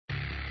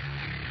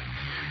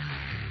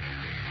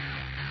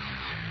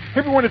Hey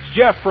everyone, it's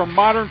Jeff from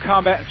Modern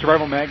Combat and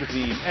Survival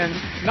Magazine,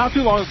 and not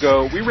too long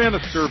ago, we ran a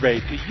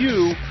survey to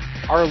you,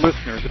 our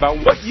listeners,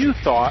 about what you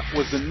thought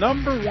was the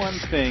number one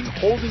thing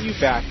holding you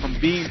back from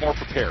being more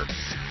prepared.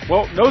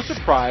 Well, no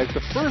surprise,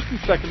 the first and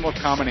second most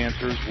common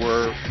answers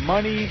were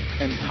money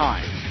and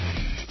time.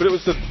 But it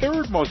was the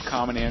third most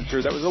common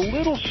answer that was a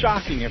little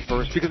shocking at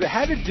first because it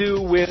had to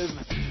do with,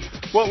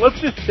 well,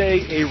 let's just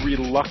say a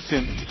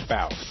reluctant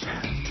spouse.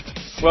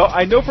 Well,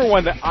 I know for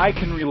one that I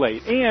can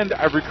relate, and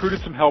I've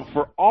recruited some help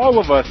for all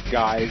of us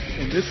guys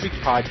in this week's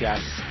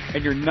podcast,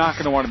 and you're not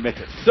going to want to miss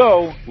it.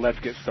 So, let's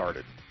get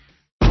started.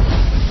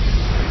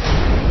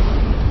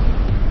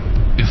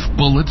 If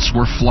bullets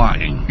were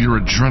flying, your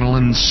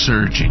adrenaline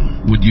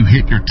surging, would you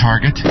hit your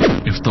target?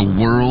 If the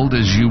world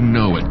as you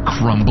know it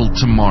crumbled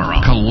tomorrow,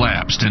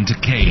 collapsed into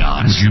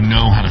chaos, would you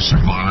know how to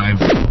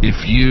survive?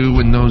 If you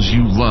and those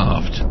you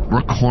loved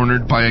were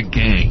cornered by a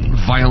gang,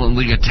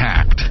 violently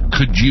attacked,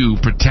 could you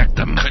protect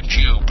them? Could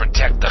you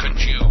protect them?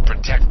 Could you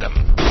protect them?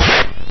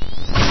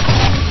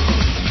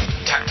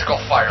 Tactical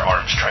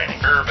firearms training,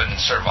 urban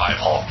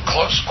survival,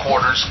 close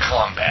quarters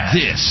combat.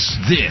 This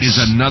is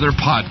another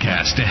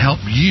podcast to help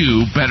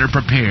you better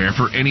prepare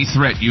for any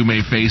threat you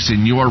may face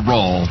in your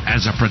role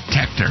as a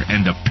protector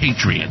and a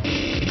patriot.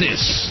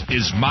 This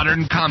is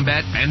Modern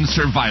Combat and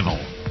Survival.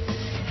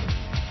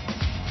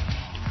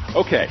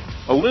 Okay,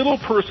 a little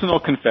personal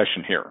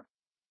confession here.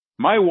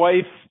 My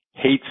wife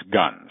hates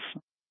guns.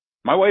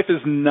 My wife is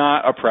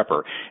not a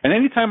prepper, and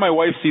anytime my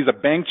wife sees a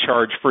bank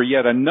charge for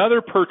yet another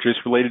purchase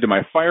related to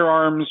my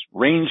firearms,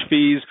 range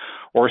fees,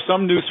 or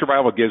some new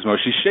survival gizmo,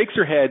 she shakes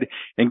her head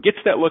and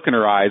gets that look in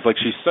her eyes like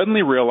she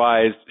suddenly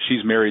realized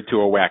she's married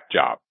to a whack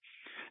job.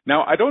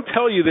 Now, I don't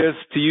tell you this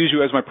to use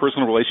you as my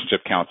personal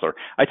relationship counselor.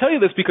 I tell you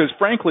this because,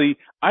 frankly,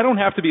 I don't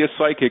have to be a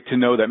psychic to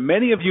know that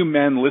many of you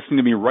men listening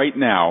to me right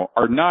now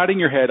are nodding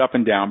your head up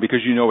and down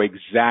because you know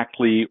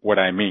exactly what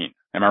I mean.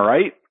 Am I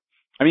right?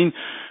 I mean,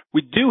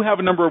 we do have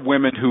a number of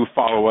women who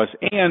follow us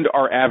and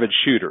are avid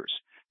shooters.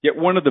 Yet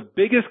one of the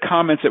biggest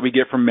comments that we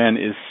get from men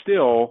is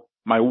still,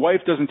 my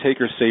wife doesn't take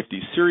her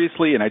safety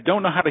seriously, and I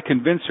don't know how to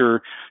convince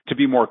her to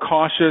be more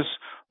cautious,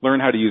 learn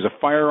how to use a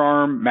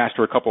firearm,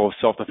 master a couple of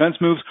self-defense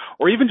moves,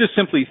 or even just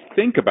simply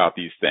think about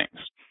these things.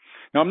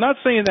 Now, I'm not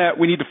saying that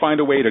we need to find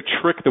a way to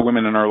trick the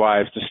women in our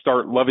lives to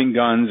start loving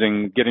guns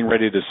and getting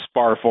ready to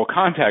spar full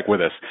contact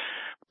with us.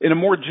 In a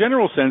more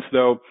general sense,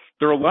 though,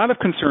 there are a lot of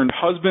concerned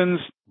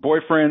husbands,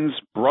 boyfriends,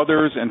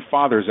 brothers, and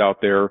fathers out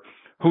there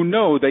who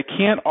know they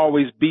can't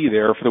always be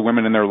there for the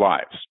women in their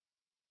lives.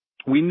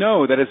 We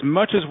know that as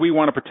much as we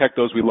want to protect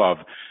those we love,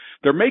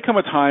 there may come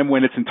a time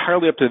when it's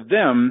entirely up to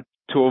them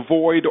to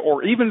avoid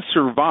or even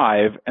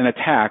survive an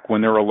attack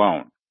when they're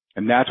alone.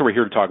 And that's what we're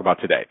here to talk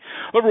about today.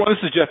 Hello, everyone.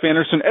 This is Jeff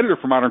Anderson, editor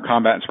for Modern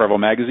Combat and Survival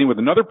Magazine, with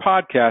another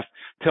podcast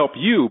to help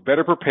you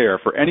better prepare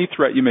for any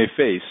threat you may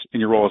face in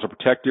your role as a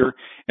protector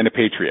and a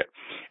patriot.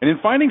 And in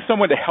finding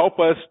someone to help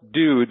us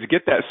dudes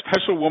get that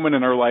special woman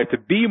in our life to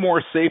be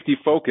more safety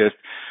focused,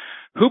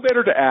 who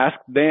better to ask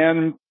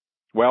than,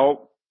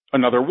 well,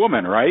 another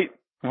woman, right?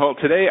 Well,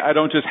 today I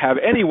don't just have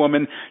any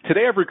woman.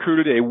 Today I've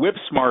recruited a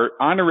whip-smart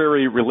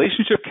honorary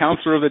relationship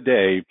counselor of the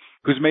day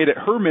who's made it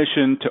her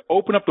mission to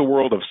open up the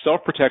world of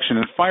self-protection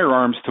and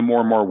firearms to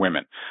more and more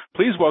women.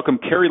 Please welcome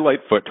Carrie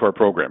Lightfoot to our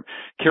program.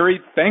 Carrie,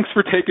 thanks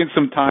for taking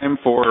some time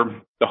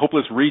for the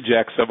hopeless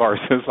rejects of our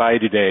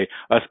society today,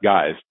 us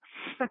guys.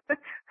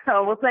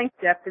 Oh, well, thanks,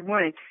 Jeff. Good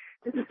morning.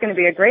 This is going to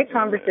be a great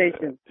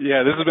conversation.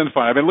 Yeah, this has been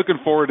fun. I've been looking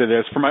forward to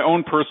this for my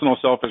own personal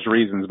selfish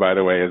reasons, by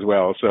the way, as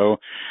well. So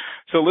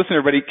listen,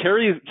 everybody,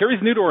 Carrie's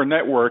new to our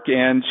network,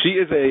 and she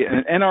is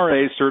an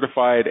NRA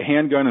certified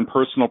handgun and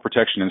personal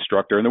protection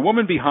instructor, and the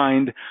woman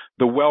behind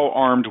The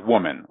Well-Armed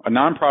Woman, a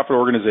nonprofit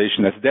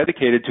organization that's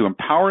dedicated to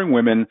empowering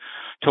women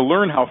to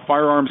learn how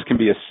firearms can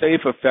be a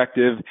safe,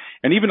 effective,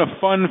 and even a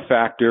fun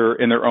factor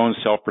in their own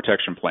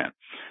self-protection plan.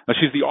 Now,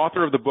 she's the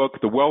author of the book,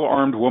 The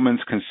Well-Armed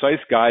Woman's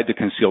Concise Guide to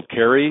Concealed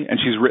Carry, and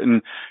she's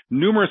written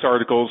numerous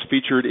articles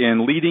featured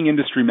in leading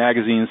industry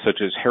magazines such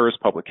as Harris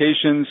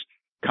Publications,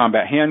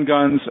 Combat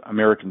Handguns,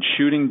 American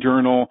Shooting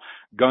Journal,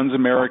 Guns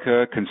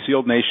America,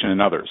 Concealed Nation,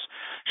 and others.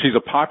 She's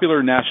a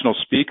popular national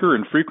speaker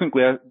and frequent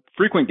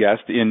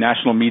guest in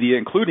national media,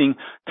 including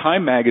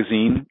Time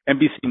Magazine,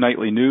 NBC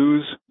Nightly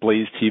News,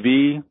 Blaze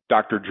TV,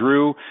 Dr.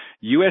 Drew,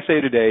 USA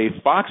Today,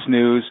 Fox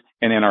News,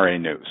 and NRA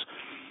News.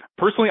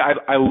 Personally,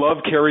 I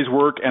love Carrie's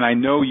work, and I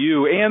know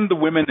you and the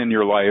women in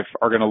your life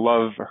are going to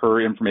love her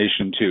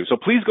information too. So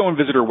please go and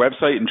visit her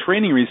website and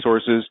training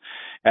resources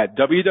at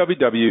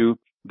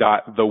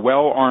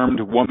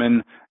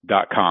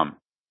www.thewellarmedwoman.com.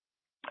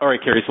 All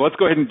right, Carrie, so let's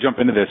go ahead and jump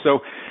into this.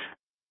 So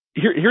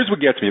here's what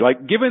gets me.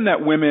 Like, given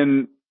that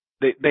women,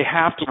 they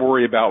have to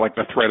worry about like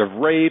the threat of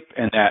rape,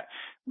 and that,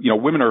 you know,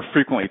 women are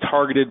frequently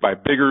targeted by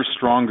bigger,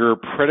 stronger,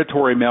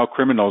 predatory male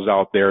criminals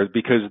out there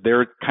because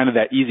they're kind of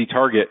that easy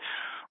target.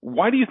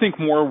 Why do you think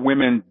more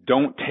women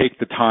don't take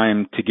the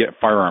time to get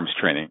firearms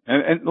training?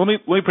 And let me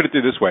put it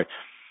this way.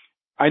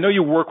 I know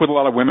you work with a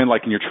lot of women,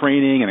 like in your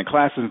training and in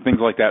classes and things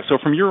like that. So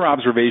from your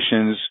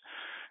observations,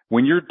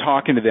 when you're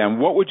talking to them,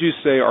 what would you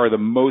say are the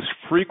most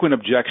frequent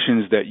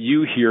objections that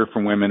you hear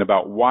from women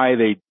about why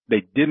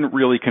they didn't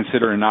really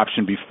consider an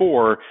option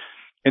before?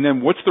 And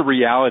then what's the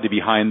reality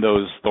behind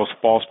those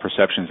false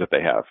perceptions that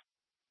they have?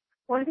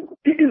 Well, I think,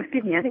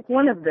 excuse me, I think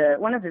one of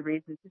the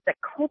reasons is that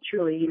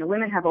culturally,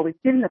 women have always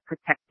been the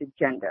protected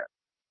gender,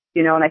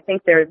 and I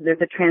think there's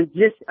a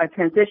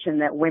transition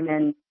that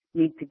women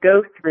need to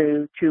go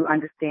through to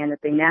understand that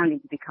they now need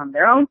to become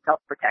their own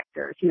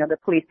self-protectors. The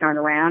police aren't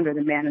around, or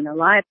the man in their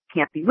lives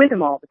can't be with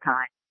them all the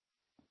time.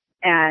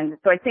 And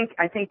so I think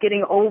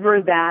getting over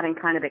that and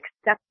kind of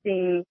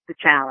accepting the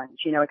challenge,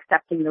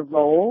 accepting the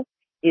role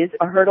is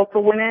a hurdle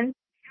for women.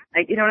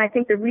 And I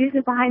think the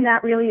reason behind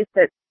that really is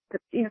that,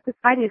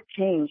 society has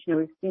changed.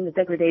 We've seen the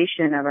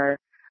degradation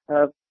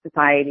of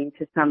society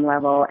to some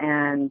level,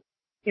 and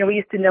we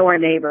used to know our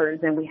neighbors,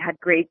 and we had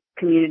great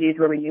communities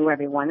where we knew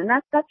everyone, and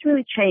that's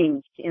really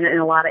changed in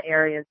a lot of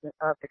areas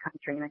of the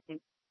country. And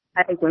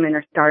I think women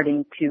are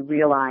starting to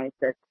realize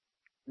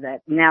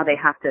that now they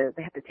have to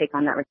take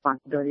on that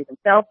responsibility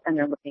themselves, and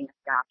they're looking at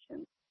the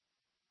options.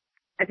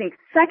 I think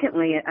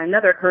secondly,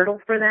 another hurdle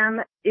for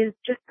them is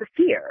just the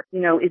fear.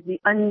 Is the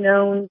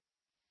unknown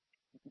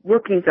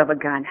workings of a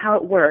gun, how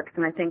it works.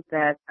 And I think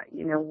that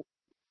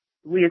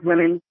we as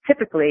women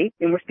typically,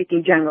 and we're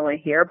speaking generally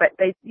here, but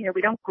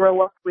we don't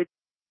grow up with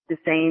the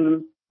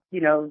same,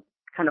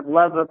 kind of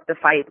love of the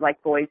fight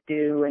like boys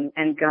do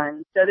and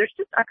guns. So there's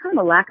just a kind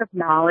of a lack of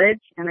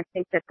knowledge. And I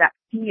think that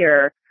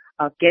fear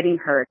of getting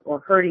hurt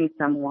or hurting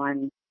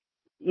someone,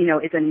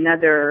 is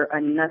another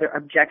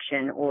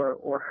objection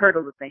or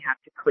hurdle that they have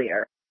to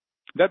clear.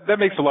 That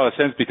makes a lot of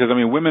sense because,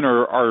 women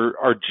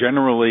are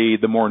generally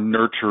the more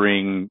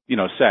nurturing,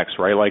 sex,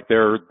 right? Like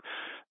they're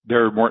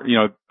more,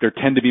 they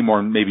tend to be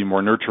maybe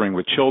more nurturing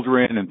with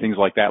children and things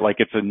like that. Like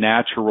it's a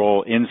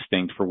natural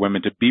instinct for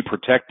women to be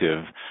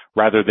protective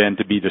rather than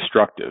to be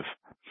destructive.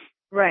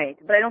 Right.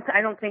 But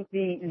I don't think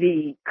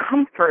the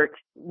comfort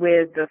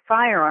with the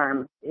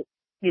firearm,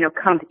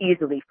 comes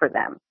easily for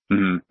them,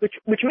 mm-hmm.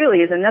 which really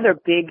is another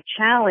big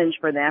challenge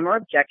for them, or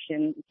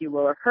objection, if you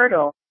will, or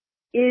hurdle,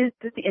 is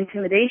just the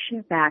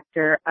intimidation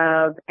factor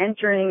of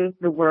entering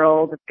the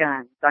world of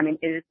guns. It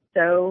is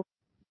so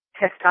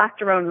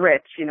testosterone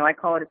rich, I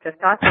call it a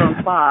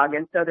testosterone fog.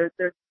 And so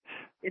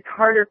it's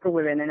harder for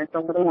women, and it's a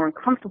little more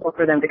uncomfortable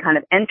for them to kind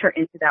of enter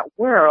into that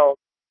world.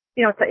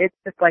 It's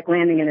just like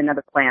landing in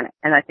another planet.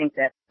 And I think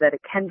that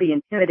it can be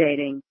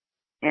intimidating.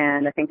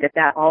 And I think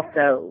that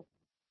also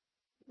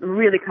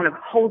really kind of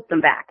holds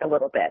them back a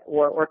little bit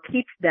or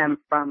keeps them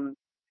from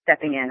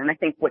stepping in. And I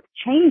think what's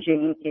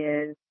changing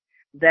is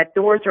that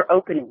doors are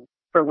opening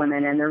for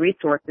women, and the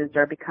resources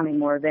are becoming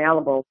more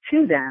available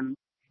to them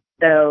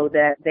so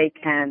that they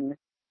can,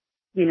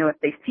 if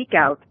they seek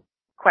out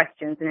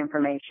questions and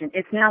information,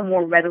 it's now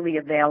more readily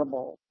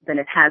available than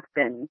it has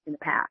been in the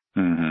past.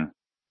 Mm-hmm.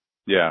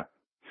 Yeah.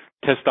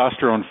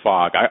 Testosterone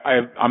fog.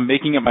 I'm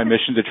making it my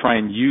mission to try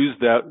and use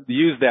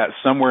that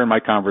somewhere in my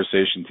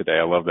conversation today.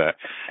 I love that.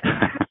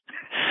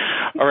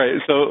 All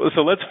right,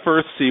 so let's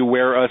first see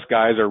where us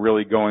guys are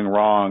really going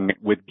wrong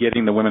with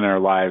getting the women in our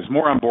lives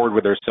more on board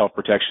with their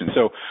self-protection.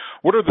 So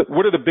what are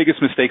the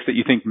biggest mistakes that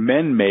you think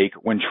men make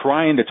when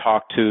trying to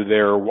talk to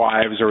their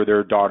wives or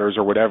their daughters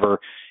or whatever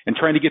and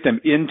trying to get them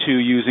into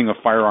using a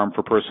firearm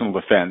for personal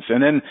defense?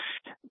 And then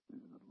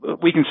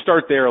we can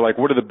start there, like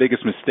what are the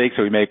biggest mistakes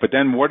that we make, but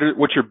then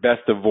what's your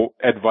best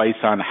advice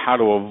on how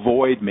to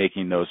avoid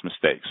making those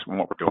mistakes and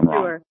what we're doing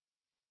wrong? Sure.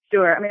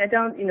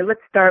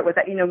 Let's start with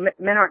that.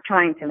 Men aren't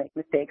trying to make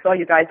mistakes. All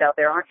you guys out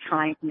there aren't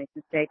trying to make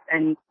mistakes,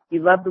 and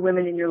you love the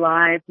women in your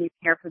lives, and you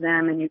care for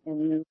them, and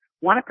you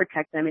want to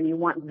protect them, and you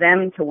want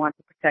them to want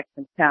to protect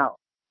themselves.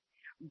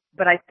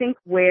 But I think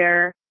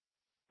I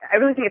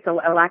really think it's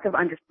a lack of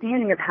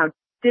understanding of how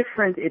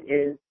different it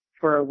is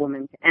for a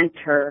woman to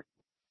enter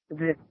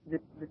this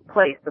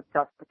place of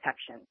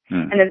self-protection.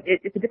 And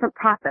it's a different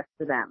process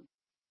for them.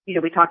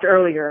 We talked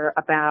earlier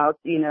about,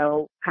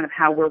 kind of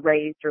how we're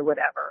raised or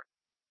whatever.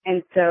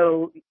 And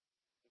so,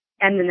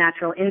 and the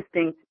natural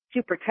instinct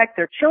to protect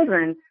their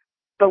children,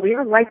 but we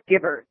are life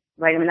givers,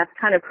 right? That's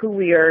kind of who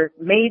we are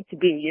made to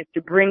be, is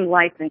to bring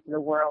life into the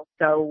world.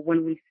 So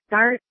when we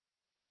start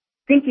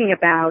thinking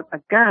about a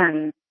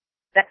gun,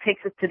 that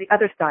takes us to the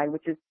other side,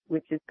 which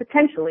is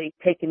potentially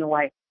taking a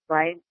life,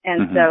 right?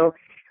 And mm-hmm. So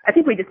I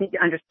think we just need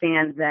to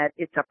understand that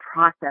it's a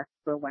process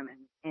for women,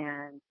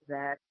 and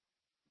that,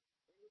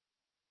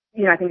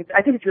 I think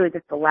it's really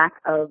just the lack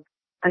of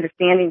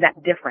understanding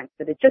that difference,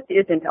 that it just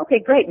isn't, okay,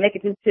 great, make a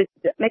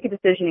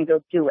decision and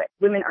go do it.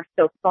 Women are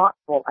so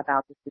thoughtful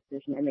about this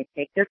decision, and they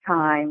take their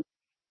time,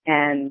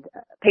 and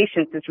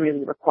patience is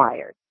really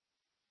required.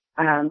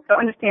 So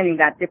understanding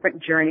that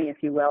different journey, if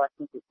you will, I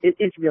think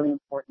is really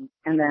important.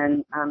 And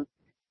then,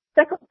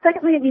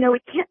 secondly, we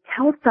can't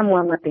tell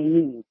someone what they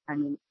need.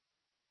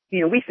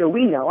 We feel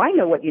we know. I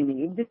know what you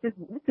need. This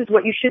is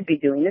what you should be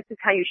doing. This is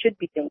how you should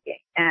be thinking.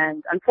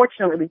 And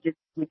unfortunately,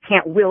 we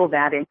can't will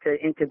that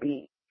into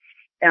being.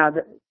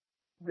 The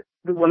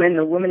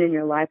woman in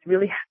your life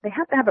really, they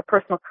have to have a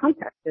personal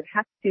contact. It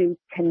has to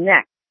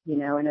connect,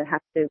 and it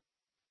has to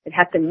It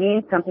has to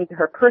mean something to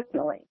her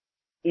personally.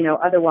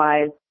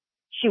 Otherwise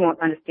she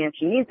won't understand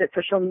she needs it.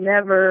 So she'll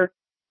never,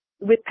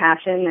 with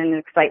passion and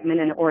excitement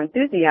or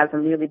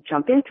enthusiasm, really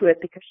jump into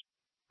it because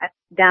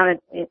down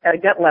at a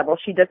gut level,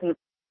 she doesn't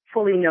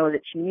fully know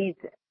that she needs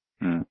it.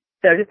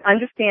 So just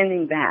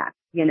understanding that,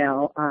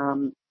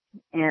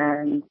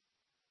 and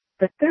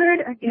the third,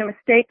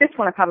 mistake, this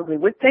one I probably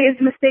would say is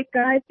a mistake,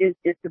 guys, is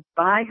to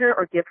buy her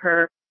or give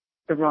her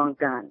the wrong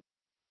gun.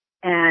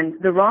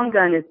 And the wrong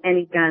gun is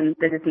any gun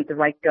that isn't the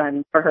right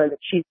gun for her that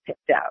she's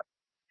picked out.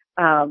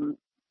 I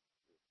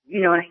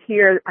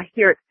hear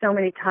it so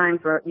many times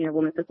where, a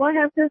woman says, well,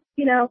 I have this,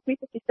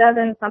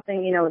 357,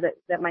 something,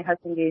 that my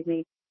husband gave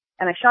me,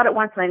 and I shot it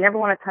once and I never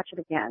want to touch it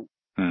again.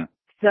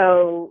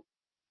 So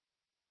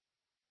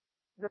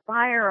the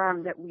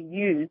firearm that we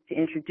use to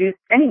introduce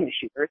any new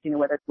shooters,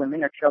 whether it's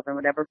women or children,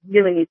 whatever,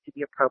 really needs to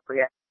be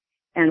appropriate.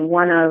 And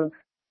one of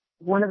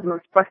the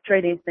most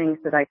frustrating things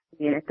that I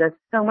see, and it does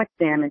so much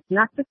damage,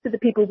 not just to the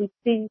people we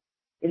see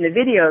in the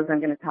videos I'm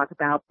going to talk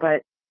about,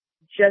 but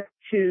just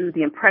to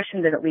the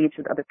impression that it leaves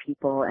with other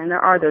people. And there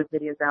are those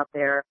videos out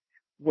there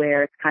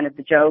where it's kind of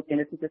the joke, and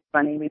isn't this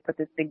funny? We put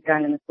this big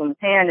gun in this woman's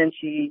hand and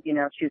she,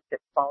 shoots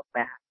it, falls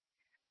back.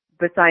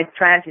 Besides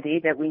tragedy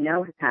that we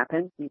know has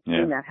happened, we've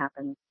seen that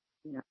happen,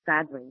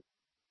 sadly.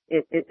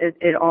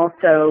 It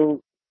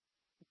also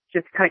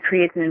just kind of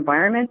creates an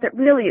environment that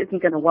really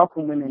isn't going to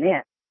welcome women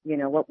in.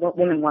 What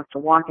woman wants to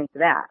walk into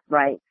that,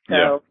 right?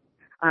 So,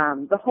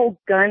 the whole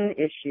gun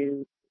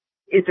issue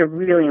is a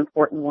really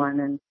important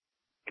one,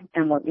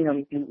 and what,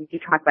 we can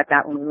talk about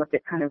that when we look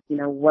at kind of,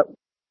 what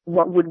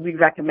would we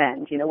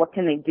recommend? What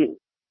can they do?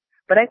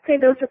 But I'd say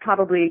those are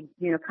probably,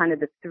 kind of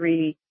the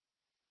three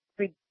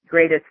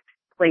greatest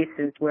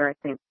places where I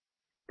think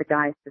the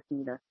guys just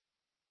need a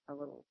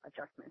little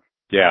adjustment.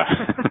 Yeah.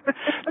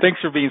 Thanks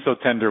for being so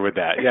tender with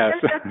that. Yes,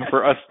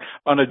 for us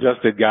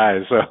unadjusted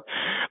guys. So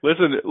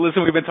listen,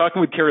 we've been talking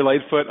with Carrie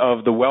Lightfoot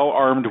of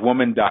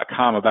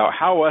thewellarmedwoman.com about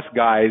how us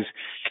guys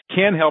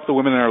can help the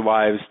women in our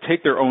lives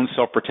take their own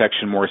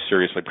self-protection more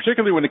seriously,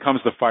 particularly when it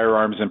comes to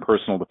firearms and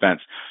personal defense.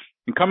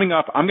 And coming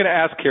up, I'm going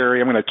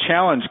to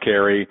challenge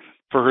Carrie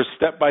for her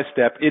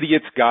step-by-step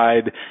idiot's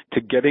guide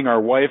to getting our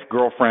wife,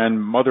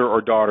 girlfriend, mother, or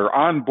daughter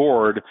on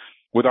board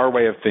with our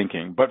way of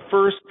thinking. But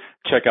first,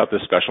 check out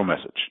this special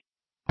message.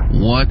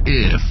 What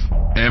if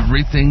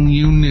everything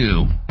you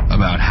knew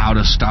about how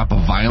to stop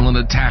a violent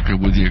attacker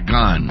with your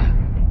gun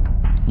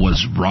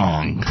was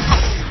wrong?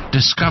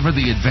 Discover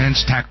the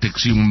advanced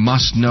tactics you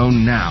must know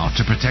now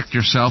to protect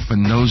yourself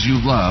and those you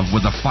love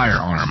with a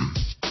firearm.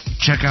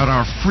 Check out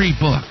our free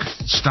book,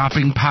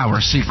 Stopping Power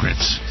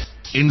Secrets.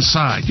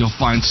 Inside, you'll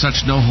find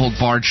such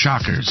no-hold-barred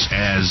shockers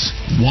as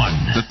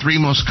 1. The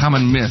 3 most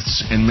common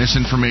myths and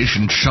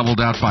misinformation shoveled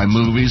out by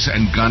movies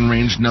and gun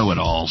range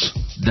know-it-alls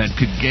that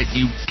could get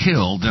you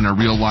killed in a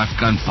real-life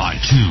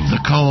gunfight. 2. The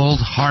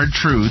cold, hard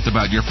truth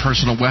about your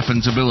personal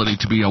weapon's ability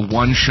to be a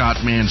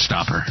one-shot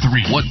man-stopper.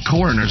 3. What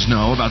coroners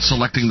know about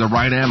selecting the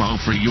right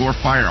ammo for your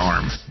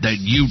firearm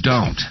that you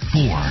don't. 4.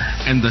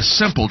 And the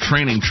simple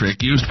training trick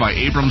used by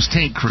Abrams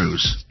tank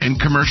crews and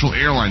commercial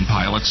airline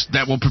pilots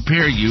that will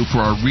prepare you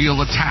for a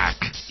real attack,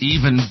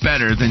 even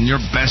better than your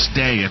best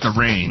day at the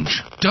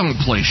range. Don't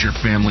place your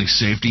family's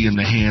safety in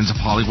the hands of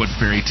Hollywood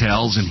fairy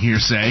tales and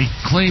hearsay.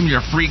 Claim your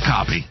free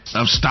copy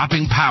of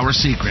Stopping Power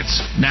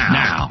Secrets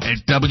now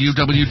at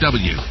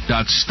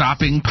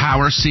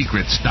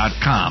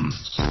www.stoppingpowersecrets.com.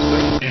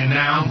 And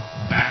now,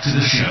 back to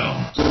the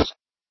show.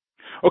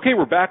 Okay,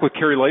 we're back with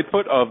Carrie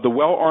Lightfoot of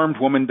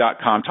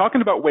thewellarmedwoman.com,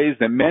 talking about ways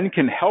that men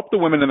can help the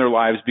women in their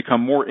lives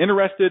become more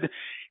interested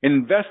and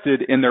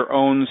invested in their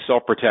own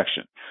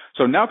self-protection.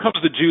 So now comes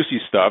the juicy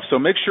stuff, so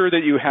make sure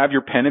that you have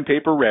your pen and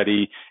paper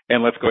ready,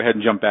 and let's go ahead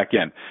and jump back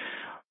in.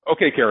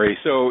 Okay, Carrie,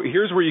 so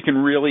here's where you can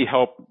really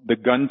help the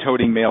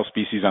gun-toting male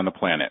species on the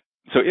planet.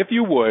 So if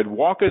you would,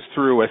 walk us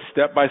through a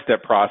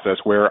step-by-step process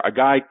where a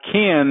guy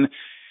can,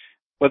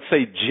 let's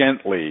say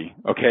gently,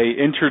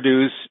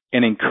 introduce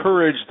and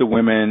encourage the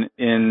women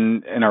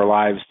in our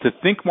lives to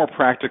think more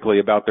practically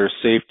about their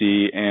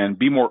safety and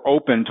be more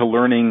open to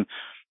learning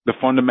the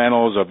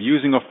fundamentals of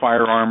using a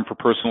firearm for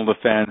personal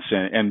defense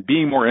and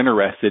being more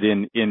interested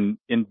in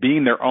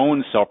being their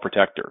own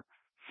self-protector.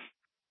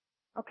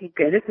 Okay,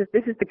 good.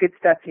 This is the good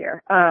stuff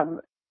here.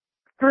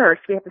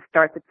 First, we have to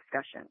start the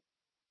discussion.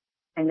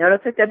 And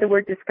notice I said the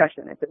word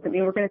discussion. It doesn't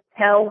mean we're going to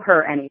tell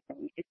her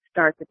anything. It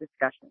starts the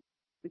discussion.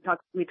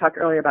 We talked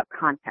earlier about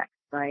context,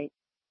 right?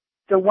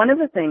 So one of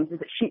the things is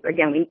that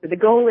the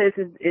goal is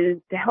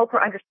to help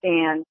her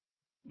understand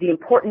the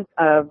importance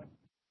of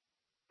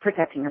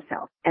protecting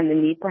herself and the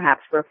need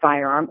perhaps for a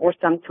firearm or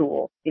some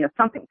tool,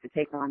 something to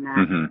take on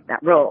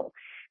that role.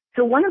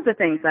 So one of the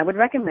things I would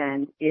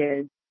recommend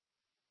is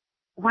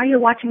while you're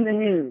watching the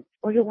news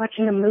or you're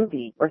watching a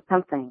movie or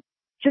something,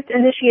 just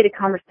initiate a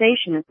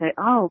conversation and say,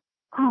 oh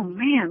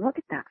man, look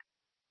at that.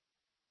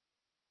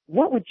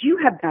 What would you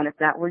have done if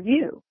that were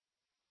you?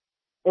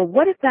 Or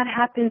what if that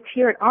happens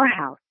here at our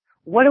house?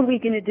 What are we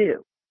going to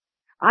do?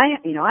 I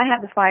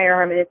have the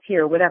firearm and it's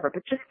here, whatever,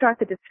 but just start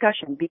the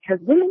discussion because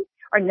women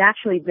are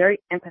naturally very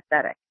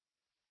empathetic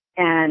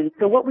And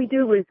so what we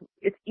do is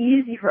it's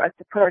easy for us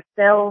to put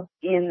ourselves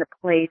in the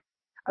place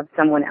of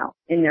someone else,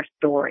 in their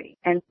story.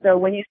 And so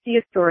when you see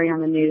a story on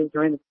the news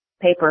or in the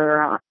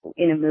paper or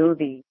in a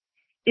movie,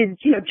 is,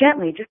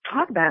 gently just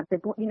talk about it.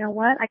 Say, well, you know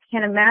what? I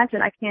can't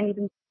imagine. I can't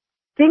even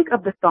think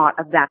of the thought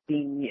of that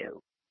being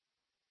you.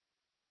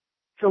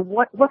 So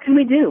what can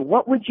we do?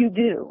 What would you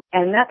do?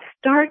 And that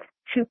starts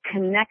to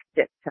connect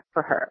it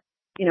for her,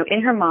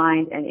 in her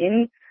mind and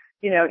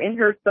in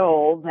her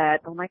soul that,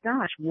 oh my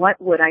gosh, what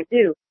would I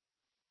do?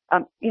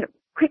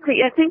 Quickly,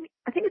 I think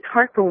it's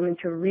hard for women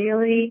to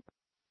really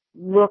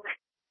look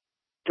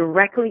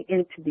directly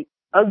into the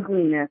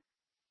ugliness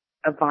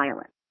of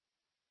violence.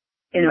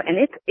 And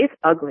it's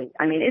ugly.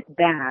 I mean, it's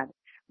bad.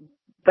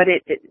 But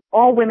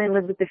all women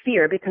live with the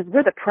fear because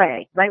we're the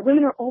prey, right?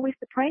 Women are always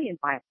the prey in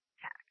violence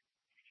attacks.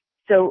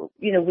 So,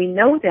 we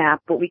know that,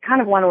 but we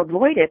kind of want to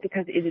avoid it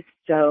because it is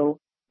so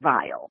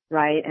vile,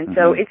 right? And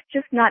so it's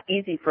just not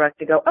easy for us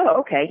to go, oh,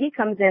 okay, he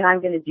comes in,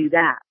 I'm going to do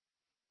that.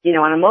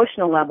 On an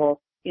emotional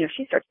level,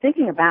 she starts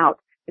thinking about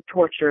the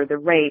torture, the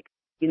rape,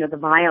 the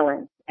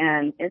violence,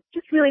 and it's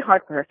just really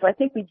hard for her. So I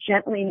think we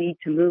gently need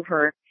to move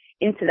her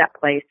into that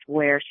place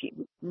where she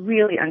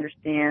really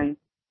understands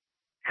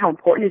how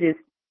important it is,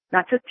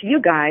 not just to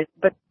you guys,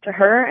 but to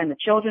her and the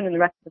children and the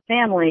rest of the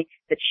family,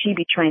 that she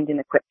be trained and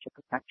equipped to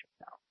protect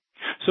herself.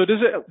 So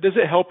does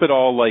it help at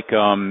all? Like,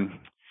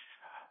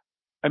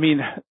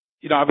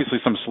 obviously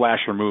some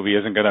slasher movie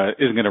isn't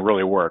gonna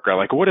really work, right?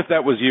 Like, what if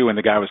that was you and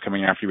the guy was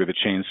coming after you with a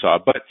chainsaw?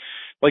 But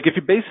like, if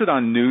you base it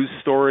on news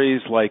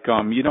stories, like,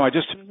 I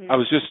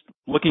was just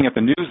looking at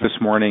the news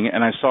this morning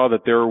and I saw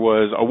that there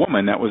was a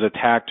woman that was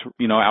attacked,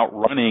 out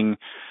running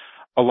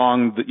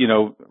along the,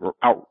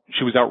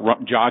 she was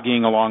out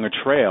jogging along a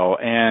trail,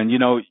 and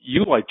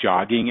you like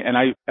jogging, and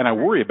I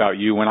worry about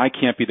you when I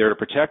can't be there to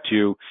protect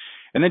you,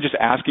 and then just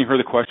asking her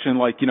the question,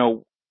 like,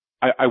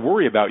 I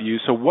worry about you.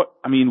 So what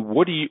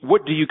do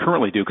you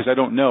currently do? Because I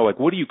don't know, like,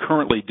 what do you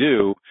currently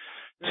do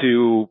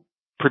to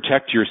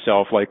protect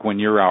yourself, like, when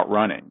you're out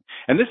running?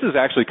 And this is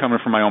actually coming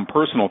from my own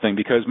personal thing,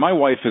 because my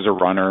wife is a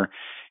runner,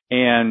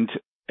 and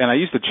I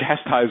used to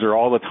chastise her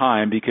all the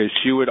time because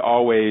she would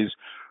always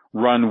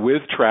run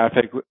with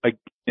traffic, like,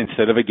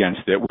 instead of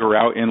against it. We were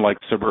out in, like,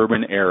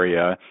 suburban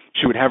area.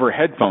 She would have her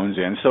headphones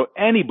in. So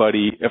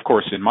anybody, of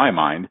course, in my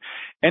mind,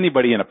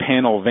 anybody in a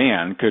panel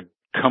van could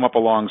come up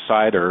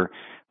alongside her,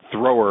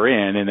 throw her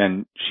in, and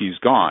then she's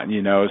gone,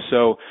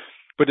 So,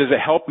 but does it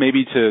help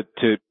maybe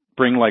to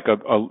bring, like, a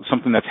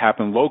something that's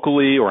happened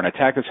locally or an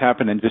attack that's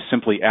happened, and just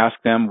simply ask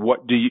them,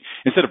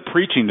 instead of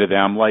preaching to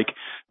them, like,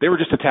 they were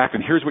just attacked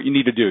and here's what you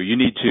need to do. You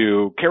need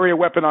to carry a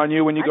weapon on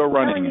you when you go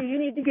running. You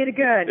need to get a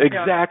gun.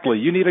 Exactly.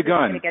 You need a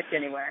gun. It's not going to get you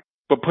anywhere.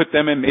 But put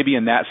them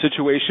in that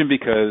situation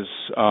because,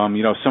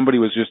 somebody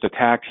was just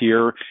attacked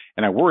here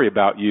and I worry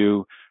about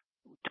you.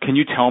 Can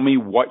you tell me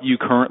what you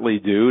currently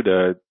do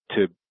to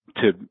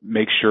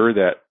make sure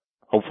that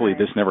hopefully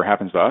this never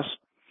happens to us?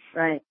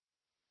 Right.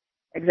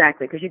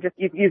 Exactly. Because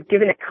you've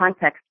given it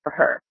context for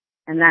her.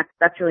 And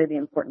that's really the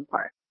important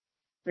part.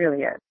 It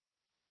really is.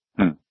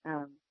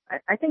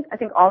 I think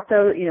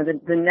also,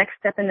 the next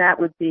step in that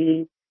would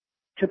be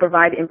to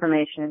provide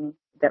information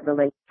that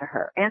relates to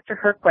her. Answer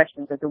her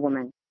questions as a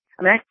woman.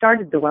 I mean, I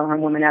started the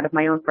Well-Armed Woman out of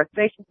my own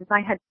frustration because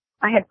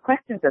I had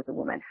questions as a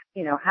woman.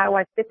 How do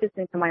I fit this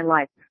into my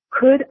life?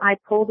 Could I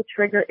pull the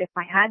trigger if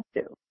I had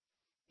to?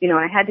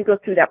 I had to go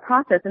through that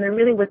process, and there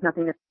really was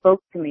nothing that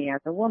spoke to me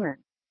as a woman.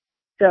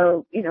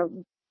 So,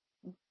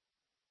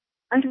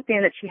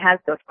 understand that she has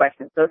those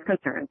questions, those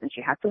concerns, and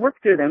she has to work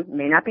through them. It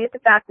may not be at the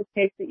fastest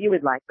pace that you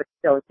would like, but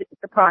still,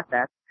 it's a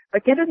process.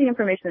 But get her the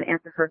information and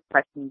answer her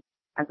questions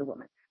as a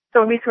woman.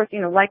 So a resource,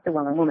 like the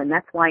Well-Armed Woman,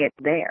 that's why it's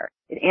there.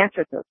 It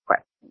answers those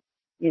questions.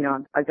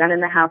 A gun in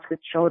the house with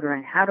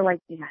children. How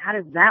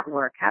does that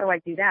work? How do I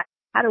do that?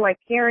 How do I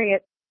carry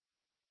it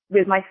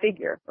with my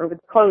figure or with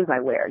clothes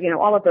I wear?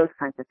 All of those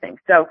kinds of things.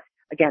 So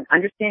again,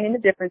 understanding the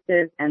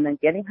differences and then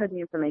getting her the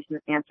information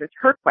that answers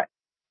her questions.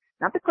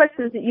 Not the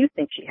questions that you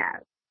think she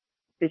has,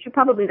 because you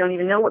probably don't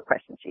even know what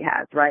questions she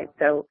has, right?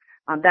 So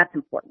that's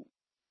important.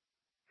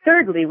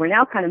 Thirdly, we're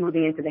now kind of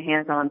moving into the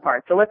hands-on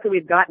part. So let's say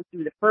we've gotten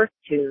through the first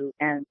two,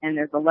 and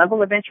there's a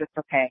level of interest.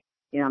 Okay,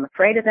 I'm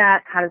afraid of that.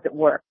 How does it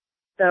work?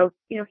 So,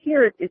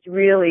 here it's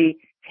really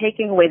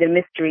taking away the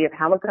mystery of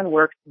how a gun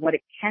works, what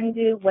it can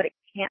do, what it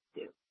can't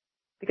do.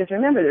 Because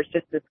remember, there's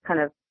just this kind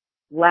of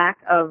lack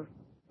of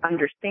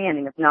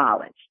understanding of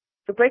knowledge.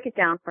 So break it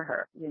down for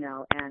her,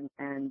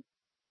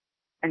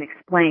 and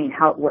explain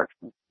how it works.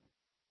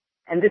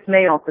 And this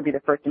may also be the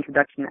first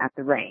introduction at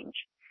the range.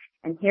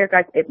 And here,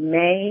 guys, it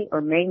may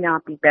or may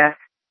not be best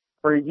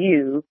for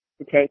you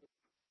to take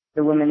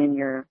the women in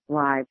your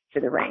lives to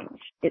the range.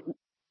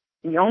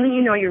 Only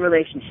you know your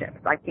relationships.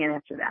 I can't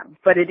answer them.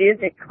 But it is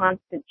a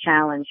constant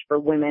challenge for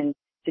women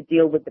to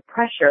deal with the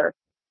pressure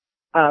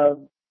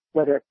of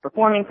whether it's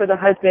performing for the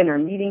husband or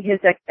meeting his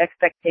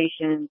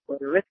expectations or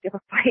the risk of a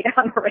fight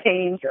on the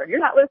range or you're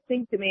not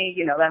listening to me,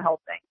 that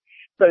whole thing.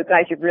 So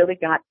guys, you've really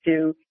got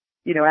to,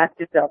 ask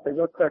yourself a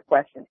real clear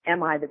question.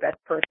 Am I the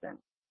best person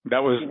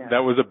That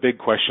was a big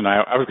question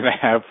I was going to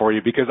have for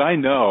you, because I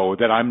know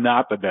that I'm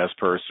not the best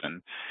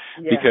person.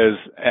 Yeah. Because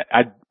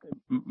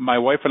my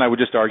wife and I would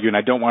just argue, and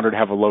I don't want her to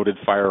have a loaded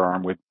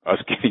firearm with us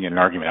getting in an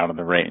argument out on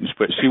the range.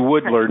 But she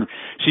would learn.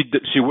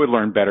 She would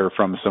learn better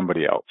from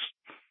somebody else.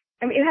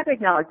 I mean, you have to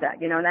acknowledge that,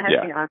 and that has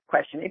to be an honest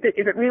question. If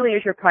it really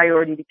is your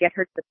priority to get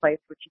her to the place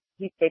where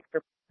she takes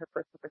her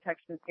personal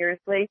protection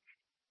seriously,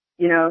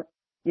 you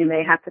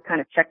may have to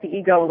kind of check the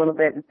ego a little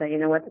bit and say, you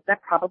know what,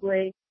 that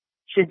probably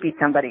should be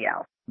somebody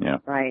else. Yeah.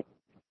 Right.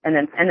 And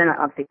then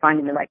obviously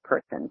finding the right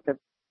person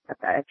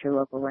at your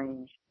local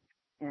range.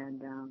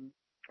 And,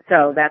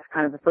 so that's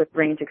kind of the first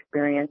range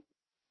experience.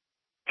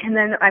 And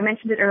then I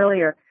mentioned it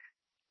earlier.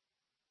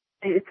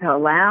 It's to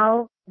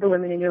allow the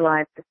women in your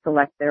life to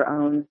select their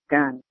own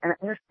gun. And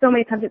there's so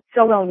many times it's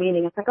so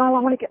well-meaning. It's like, oh, I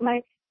want to get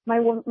my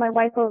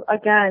wife a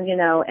gun,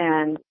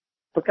 and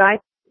but guys,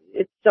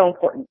 it's so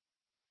important.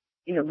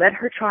 Let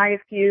her try a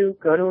few,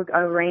 go to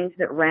a range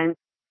that rents,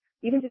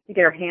 even just to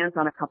get her hands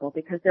on a couple,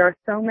 because there are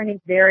so many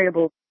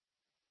variables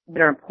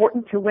that are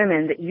important to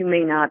women that you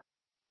may not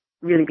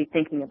really be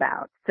thinking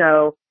about.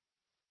 So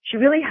she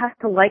really has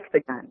to like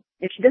the gun.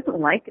 If she doesn't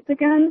like the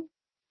gun,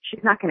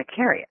 she's not going to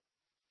carry it,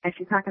 and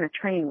she's not going to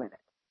train with it.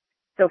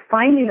 So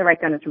finding the right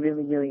gun is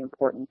really, really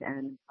important,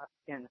 and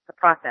again, it's a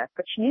process.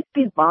 But she needs to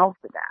be involved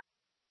with that,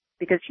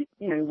 because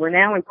we're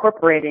now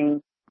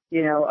incorporating,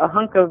 a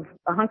hunk of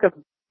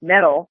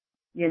metal,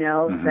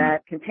 mm-hmm.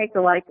 that can take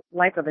the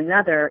life of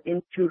another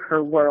into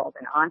her world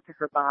and onto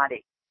her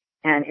body,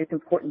 and it's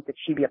important that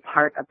she be a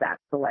part of that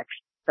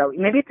selection. So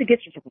maybe it's a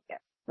gift certificate,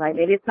 right?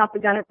 Maybe it's not the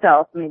gun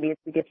itself. Maybe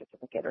it's the gift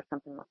certificate or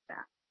something like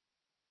that.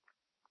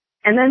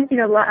 And then,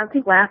 I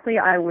think lastly,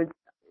 I would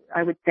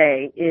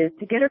say is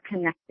to get her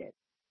connected.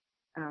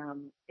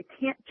 It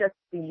can't just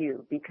be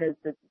you, because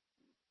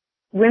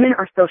women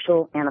are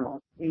social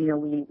animals. We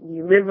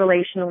live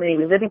relationally.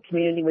 We live in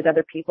community with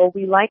other people.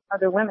 We like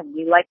other women.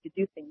 We like to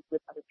do things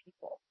with other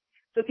people.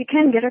 So if you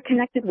can get her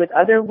connected with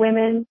other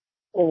women,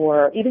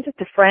 or even just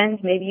a friend,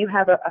 maybe you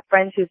have a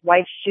friend whose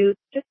wife shoots,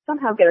 just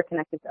somehow get her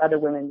connected to other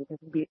women,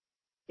 because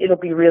it'll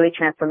be really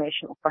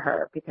transformational for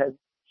her, because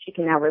she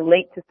can now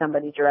relate to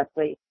somebody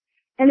directly.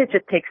 And it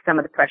just takes some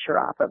of the pressure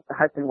off of the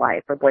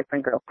husband-wife or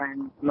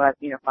boyfriend-girlfriend,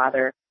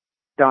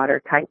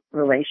 father-daughter type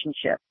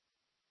relationship.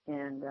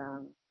 And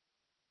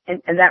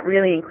that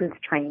really includes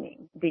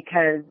training,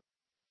 because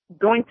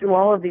going through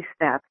all of these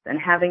steps and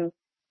having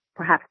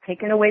perhaps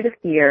taken away the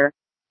fear,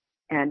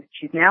 and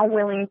she's now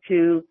willing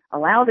to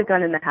allow the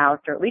gun in the house,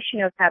 or at least she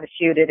knows how to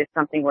shoot it if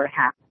something were to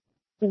happen.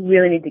 She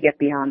really needs to get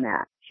beyond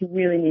that. She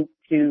really needs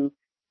to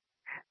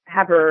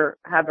have her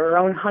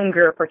own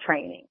hunger for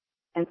training.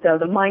 And so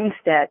the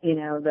mindset,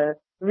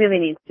 really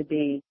needs to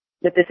be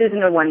that this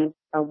isn't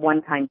a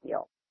one-time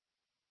deal.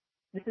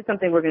 This is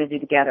something we're going to do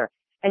together.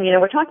 And,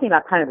 we're talking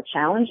about kind of the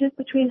challenges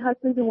between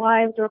husbands and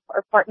wives or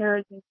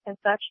partners and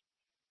such.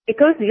 It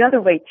goes the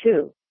other way,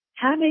 too.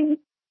 Having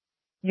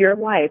your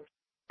wife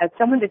as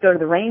someone to go to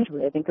the range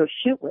with and go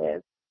shoot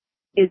with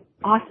is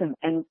awesome.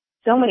 And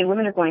so many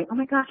women are going, oh,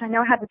 my gosh, I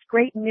now have this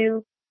great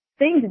new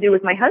thing to do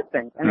with my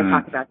husband. And they're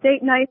talking about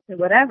date nights and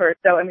whatever.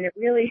 So, I mean, it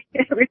really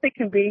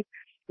can be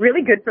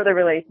really good for the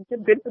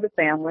relationship, good for the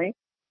family.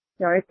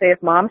 I say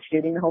if mom's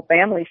shooting, the whole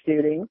family's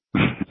shooting.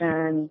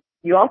 And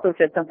you also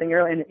said something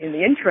earlier in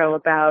the intro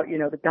about,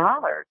 the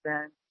dollars.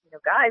 And,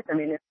 guys, I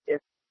mean,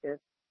 if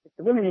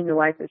the woman in your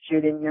life is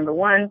shooting, number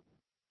one,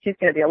 she's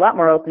going to be a lot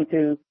more open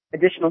to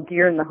additional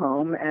gear in the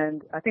home.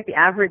 And I think the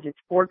average is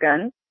 4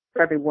 guns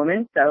for every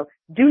woman. So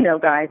do know,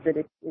 guys, that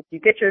if you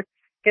get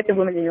the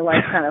woman in your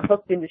life kind of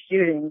hooked into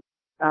shooting,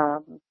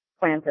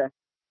 plan to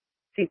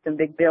see some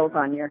big bills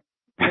on your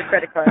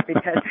credit card,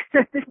 because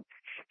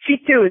she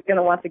too is going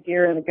to want the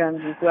gear and the guns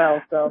as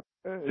well. So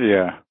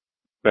yeah,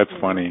 that's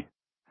funny.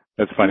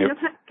 That's funny.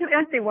 Can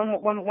I say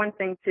one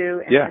thing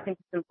too? And yeah. I think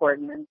it's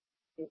important, and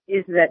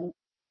is that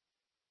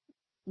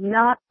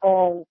not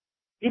all,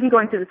 even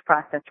going through this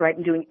process, right,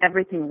 and doing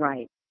everything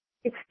right,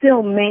 it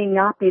still may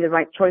not be the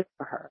right choice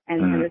for her.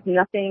 And there's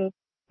nothing,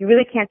 you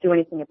really can't do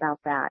anything about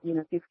that.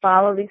 If you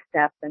follow these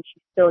steps and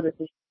she still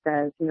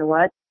says, you know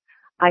what,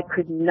 I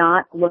could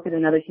not look at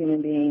another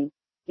human being,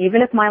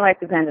 even if my life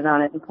depended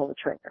on it, and pull the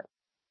trigger.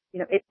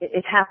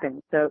 It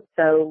happens.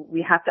 So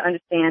we have to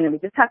understand, and we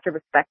just have to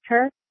respect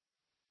her.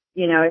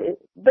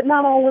 But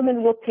not all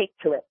women will take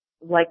to it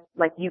like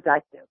you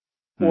guys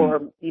do,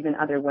 or even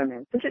other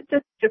women. So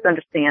just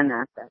understand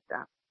that.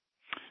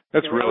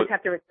 That's we always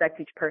have to respect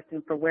each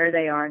person for where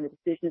they are and the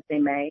decisions they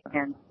make.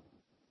 And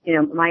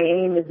my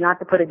aim is not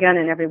to put a gun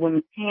in every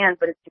woman's hand,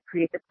 but it's to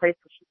create a place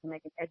where she can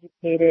make an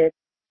educated,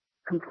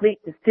 complete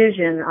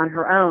decision on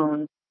her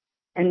own,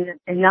 and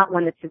not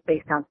one that's just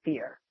based on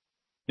fear.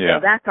 Yeah.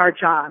 So that's our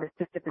job, is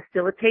just to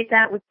facilitate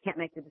that. We can't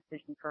make the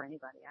decision for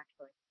anybody,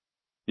 actually.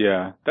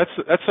 Yeah, that's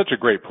such a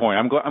great point.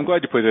 I'm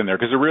glad you put it in there,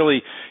 because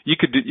you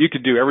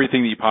could do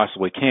everything that you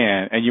possibly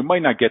can, and you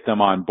might not get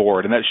them on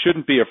board, and that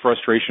shouldn't be a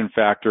frustration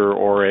factor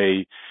or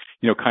a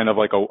kind of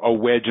like a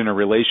wedge in a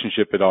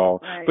relationship at all.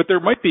 Right. But there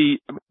might be,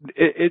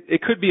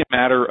 it could be a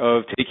matter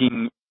of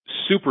taking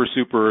super,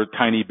 super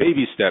tiny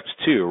baby steps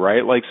too,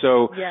 right? Like,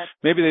 so Yes.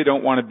 maybe they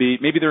don't want to be,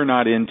 maybe they're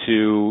not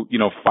into,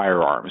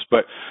 firearms,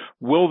 but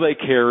will they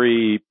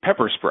carry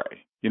pepper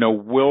spray?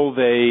 Will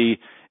they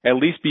at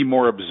least be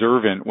more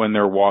observant when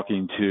they're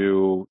walking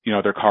to,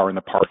 their car in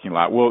the parking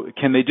lot? Well,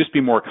 can they just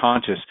be more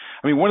conscious?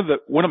 I mean,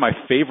 one of my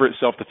favorite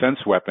self-defense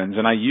weapons,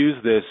 and I use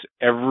this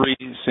every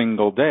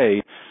single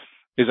day,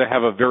 is I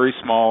have a very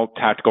small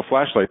tactical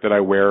flashlight that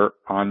I wear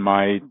on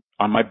my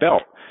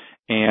belt.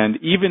 And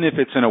even if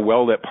it's in a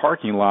well-lit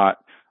parking lot,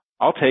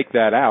 I'll take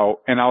that out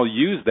and I'll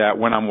use that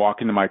when I'm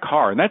walking to my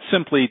car. And that's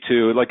simply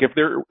to, like, if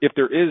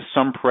there is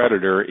some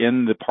predator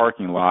in the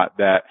parking lot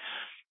that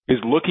is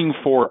looking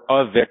for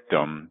a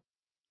victim,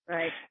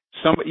 right?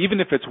 Even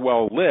if it's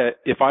well lit,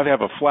 if I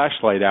have a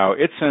flashlight out,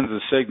 it sends a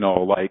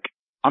signal like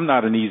I'm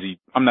not an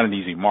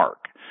easy mark.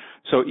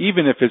 So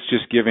even if it's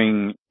just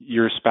giving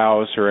your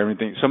spouse or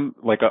everything,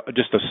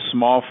 just a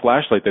small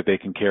flashlight that they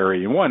can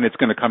carry, and one, it's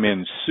going to come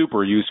in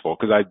super useful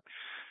because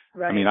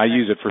I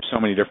use it for so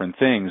many different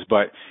things,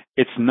 but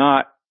it's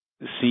not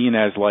seen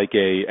as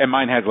and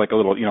mine has like a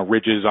little,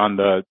 ridges on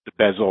the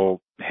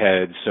bezel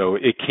head, so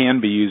it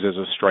can be used as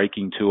a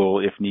striking tool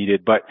if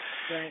needed. But,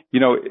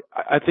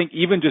 I think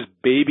even just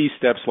baby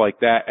steps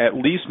like that at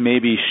least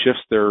maybe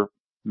shifts their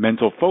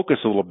mental focus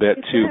a little bit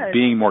to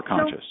being more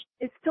conscious.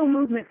 It's still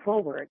movement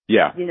forward.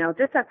 Yeah.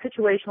 Just that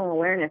situational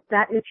awareness,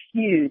 that is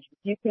huge.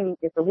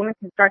 If a woman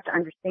can start to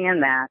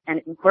understand that and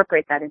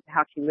incorporate that into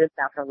how she lives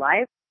out her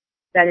life,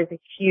 that is a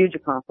huge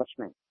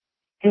accomplishment.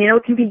 And,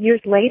 it can be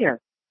years later.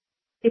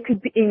 It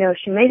could be,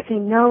 she may say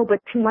no,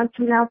 but 2 months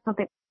from now,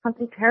 something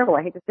terrible,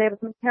 I hate to say it,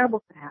 but something terrible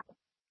could happen.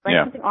 Right?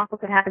 Yeah. Something awful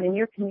could happen in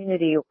your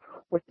community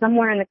or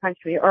somewhere in the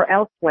country or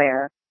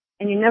elsewhere,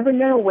 and you never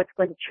know what's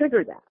going to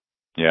trigger that.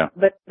 Yeah.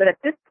 But at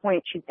this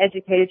point, she's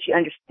educated. She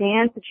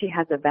understands that she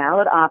has a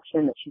valid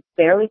option that she's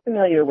fairly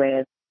familiar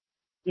with,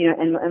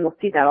 and we'll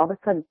see that all of a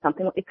sudden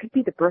it could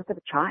be the birth of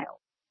a child,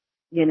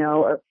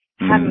 or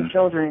having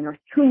children, or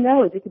who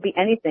knows, it could be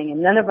anything,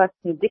 and none of us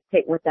can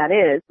dictate what that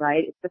is,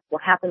 right? It just will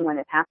happen when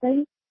it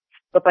happens.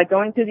 But by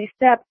going through these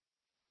steps,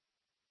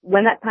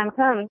 when that time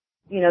comes,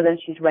 then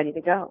she's ready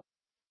to go.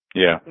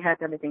 Yeah. She has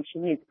everything she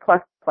needs,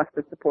 plus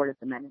the support of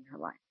the men in her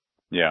life.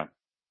 Yeah.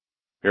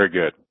 Very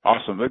good.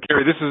 Awesome. Look,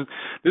 Carrie, this has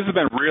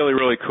been really,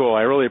 really cool.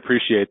 I really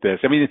appreciate this.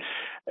 I mean,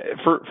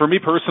 for me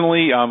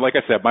personally, like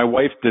I said, my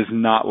wife does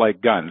not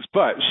like guns,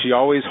 but she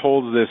always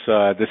holds this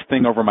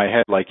thing over my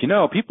head like,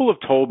 people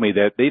have told me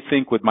that they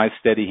think with my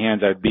steady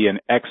hands I'd be an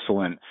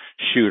excellent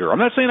shooter. I'm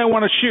not saying I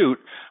want to shoot,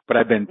 but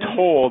I've been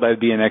told I'd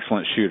be an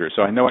excellent shooter.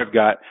 So I know I've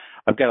got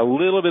a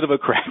little bit of a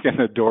crack in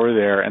the door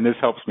there, and this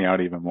helps me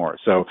out even more.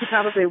 So you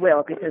probably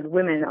will, because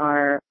women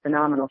are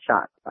phenomenal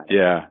shots.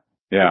 Yeah.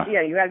 Yeah.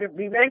 Yeah, you have to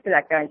be ready for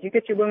that, guys. You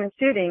get your woman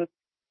shooting,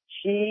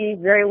 she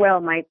very well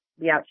might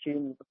be out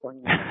shooting you before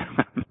you know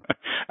it.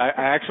 I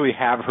actually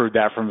have heard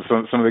that from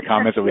some of the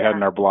comments that we had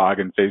in our blog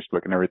and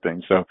Facebook and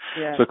everything. So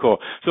cool.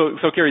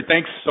 So Carrie,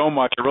 thanks so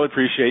much. I really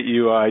appreciate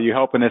you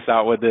helping us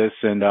out with this,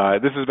 and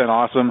this has been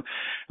awesome.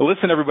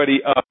 Listen,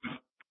 everybody.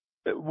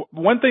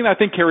 One thing I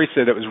think Carrie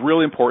said that was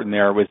really important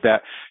there was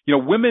that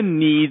women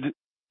need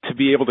to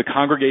be able to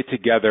congregate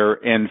together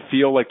and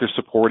feel like they're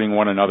supporting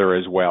one another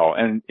as well.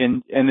 And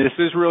this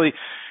is really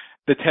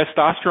the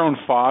testosterone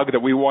fog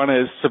that we want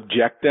to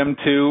subject them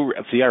to.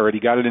 See, I already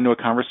got it into a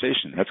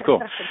conversation. That's cool.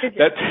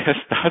 That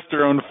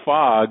testosterone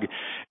fog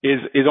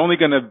is only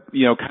going to,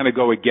 kind of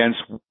go against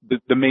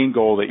the main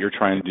goal that you're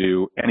trying to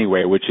do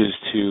anyway, which is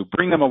to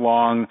bring them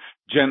along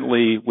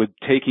gently with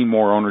taking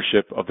more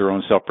ownership of their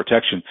own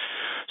self-protection.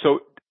 So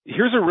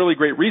here's a really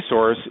great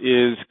resource.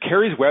 Is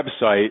Carrie's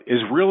website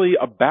is really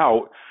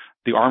about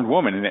the armed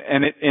woman,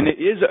 and it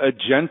is a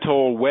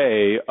gentle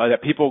way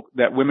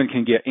that women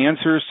can get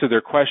answers to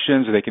their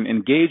questions. They can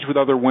engage with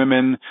other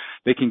women.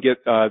 They can get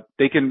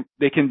they can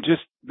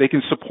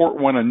support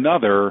one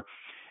another,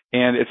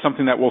 and it's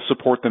something that will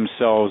support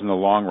themselves in the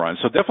long run.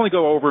 So definitely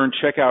go over and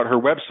check out her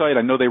website.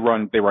 I know they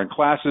run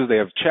classes. They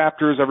have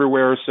chapters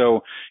everywhere,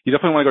 so you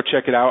definitely want to go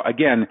check it out.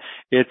 Again,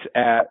 it's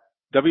at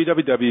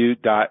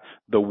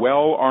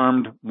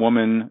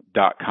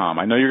www.thewellarmedwoman.com.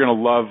 I know you're going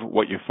to love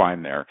what you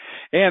find there.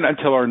 And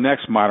until our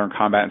next Modern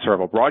Combat and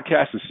Survival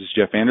broadcast, this is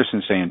Jeff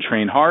Anderson saying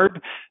train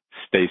hard,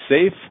 stay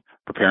safe,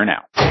 prepare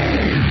now.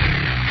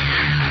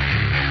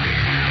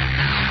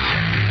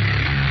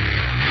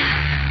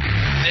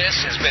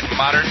 This has been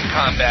Modern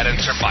Combat and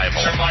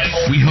Survival.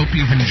 We hope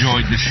you've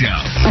enjoyed the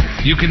show.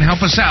 You can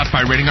help us out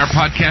by rating our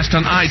podcast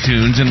on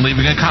iTunes and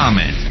leaving a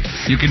comment.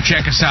 You can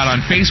check us out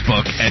on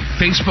Facebook at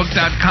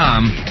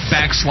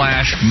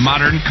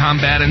facebook.com/Modern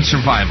Combat and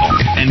Survival.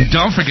 And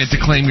don't forget to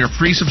claim your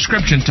free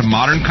subscription to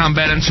Modern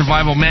Combat and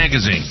Survival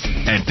magazine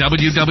at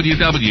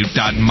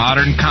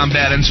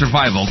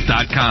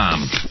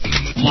www.moderncombatandsurvival.com.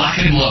 Lock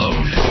and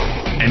load.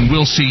 And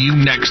we'll see you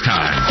next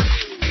time.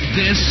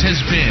 This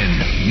has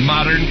been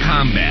Modern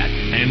Combat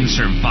and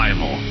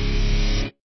Survival.